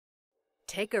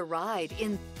Take a ride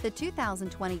in the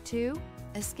 2022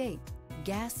 Escape.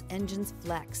 Gas engines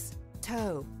flex,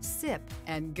 tow, sip,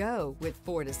 and go with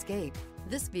Ford Escape.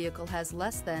 This vehicle has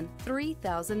less than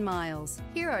 3,000 miles.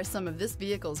 Here are some of this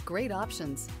vehicle's great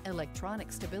options: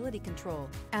 electronic stability control,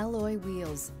 alloy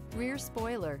wheels, rear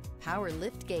spoiler, power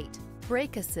liftgate,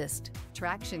 brake assist,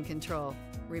 traction control,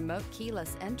 remote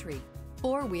keyless entry,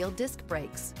 four-wheel disc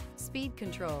brakes, speed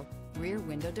control, rear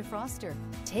window defroster.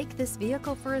 Take this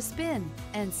vehicle for a spin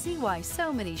and see why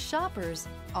so many shoppers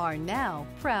are now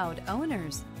proud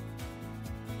owners.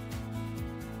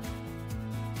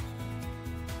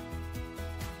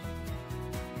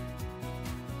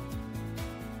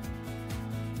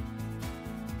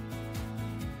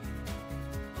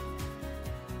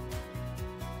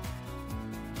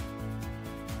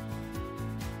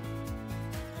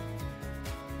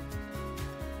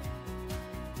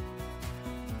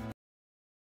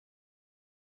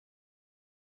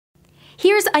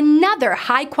 Here's another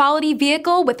high-quality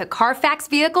vehicle with a Carfax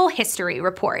Vehicle History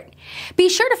Report. Be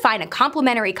sure to find a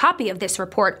complimentary copy of this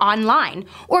report online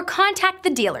or contact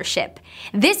the dealership.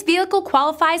 This vehicle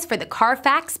qualifies for the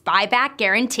Carfax Buyback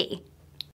Guarantee.